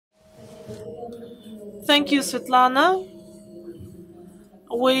Thank you, Svetlana.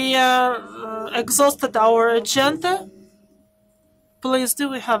 We exhausted our agenda. Please, do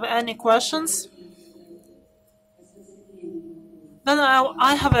we have any questions? Then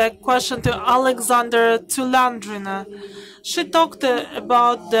I have a question to Alexander Tulandrina. She talked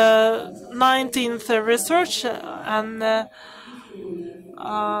about the 19th research, and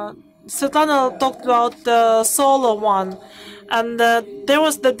Svetlana talked about the solo one. And there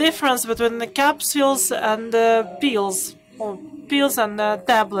was the difference between the capsules and the pills, or pills and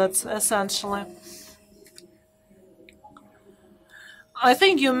tablets, essentially. I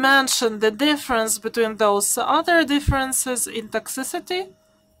think you mentioned the difference between those. Other differences in toxicity?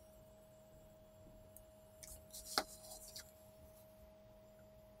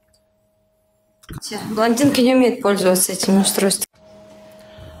 Блондинки не умеют пользоваться этими устройствами.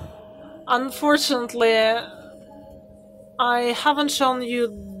 Unfortunately, I haven't shown you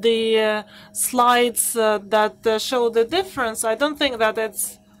the slides that show the difference. I don't think that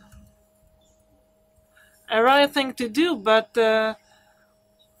it's a right thing to do, but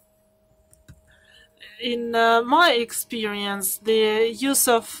in my experience, the use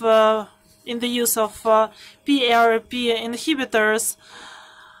of PRP inhibitors,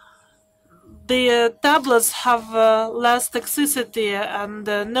 the tablets have less toxicity, and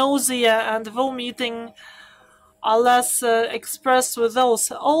nausea and vomiting are less expressed with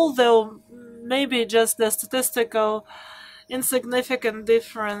those, although maybe just the statistical insignificant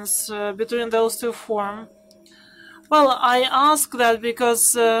difference between those two forms. Well, I ask that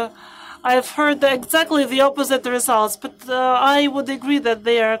because I've heard exactly the opposite results, but I would agree that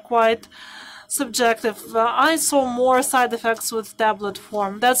they are quite subjective. I saw more side effects with tablet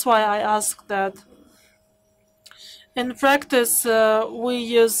form. That's why I asked that. In practice, we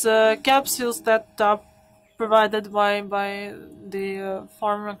use capsules that are provided by the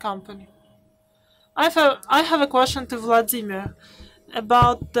pharma company. I have a question to Vladimir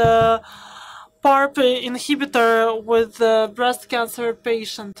about the PARP inhibitor with breast cancer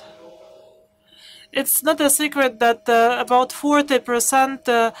patient. It's not a secret that about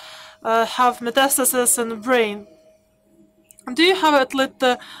 40% have metastasis in the brain. Do you have at least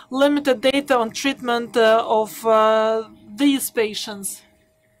limited data on treatment of these patients?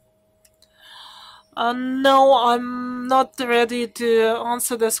 No, I'm not ready to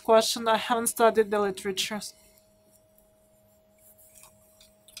answer this question. I haven't studied the literature.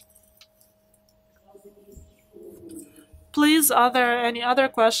 Please, are there any other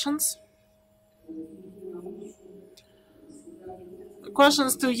questions?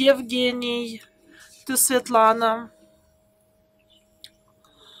 Questions to Yevgeny, to Svetlana.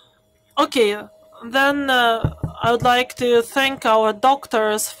 Okay, then I would like to thank our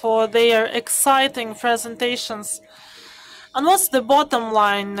doctors for their exciting presentations. And what's the bottom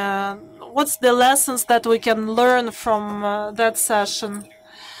line? What's the lessons that we can learn from that session?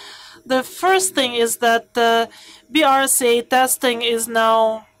 The first thing is that BRCA testing is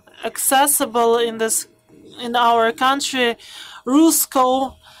now accessible in our country.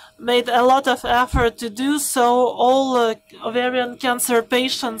 RUSCO made a lot of effort to do so. All ovarian cancer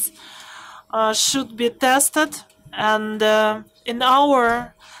patients should be tested, and in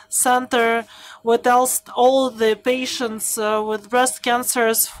our center we test all the patients with breast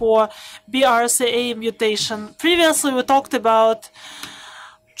cancers for BRCA mutation. Previously we talked about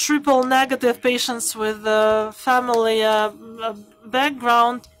triple negative patients with family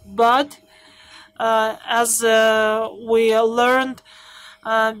background, but as we learned,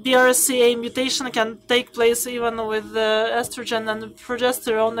 BRCA mutation can take place even with estrogen and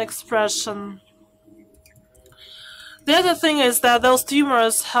progesterone expression. The other thing is that those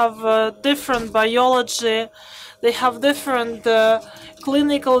tumors have different biology, they have different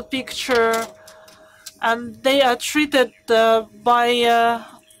clinical picture, and they are treated by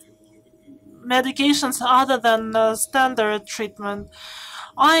medications other than standard treatment.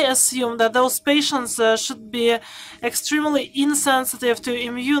 I assume that those patients should be extremely insensitive to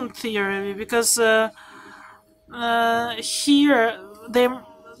immune therapy, because here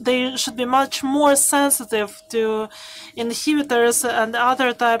they should be much more sensitive to inhibitors and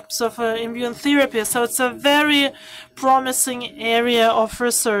other types of immune therapy. So it's a very promising area of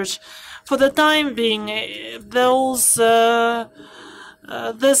research. For the time being,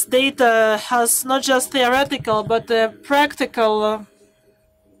 this data has not just theoretical but practical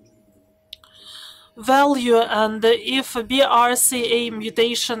value, and if BRCA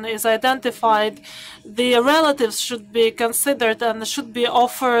mutation is identified, the relatives should be considered and should be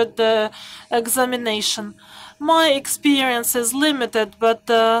offered examination. My experience is limited, but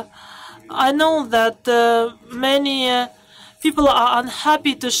I know that many people are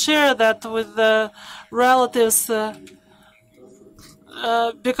unhappy to share that with the relatives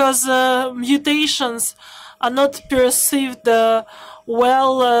because mutations are not perceived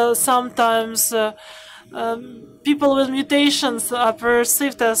well. Sometimes people with mutations are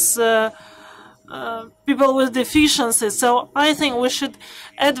perceived as people with deficiencies. So I think we should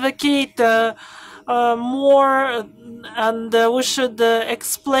advocate more, and we should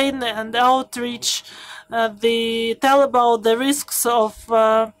explain and outreach tell about the risks of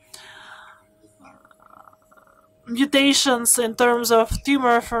mutations in terms of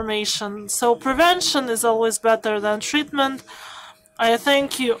tumor formation. So prevention is always better than treatment. I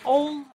thank you all.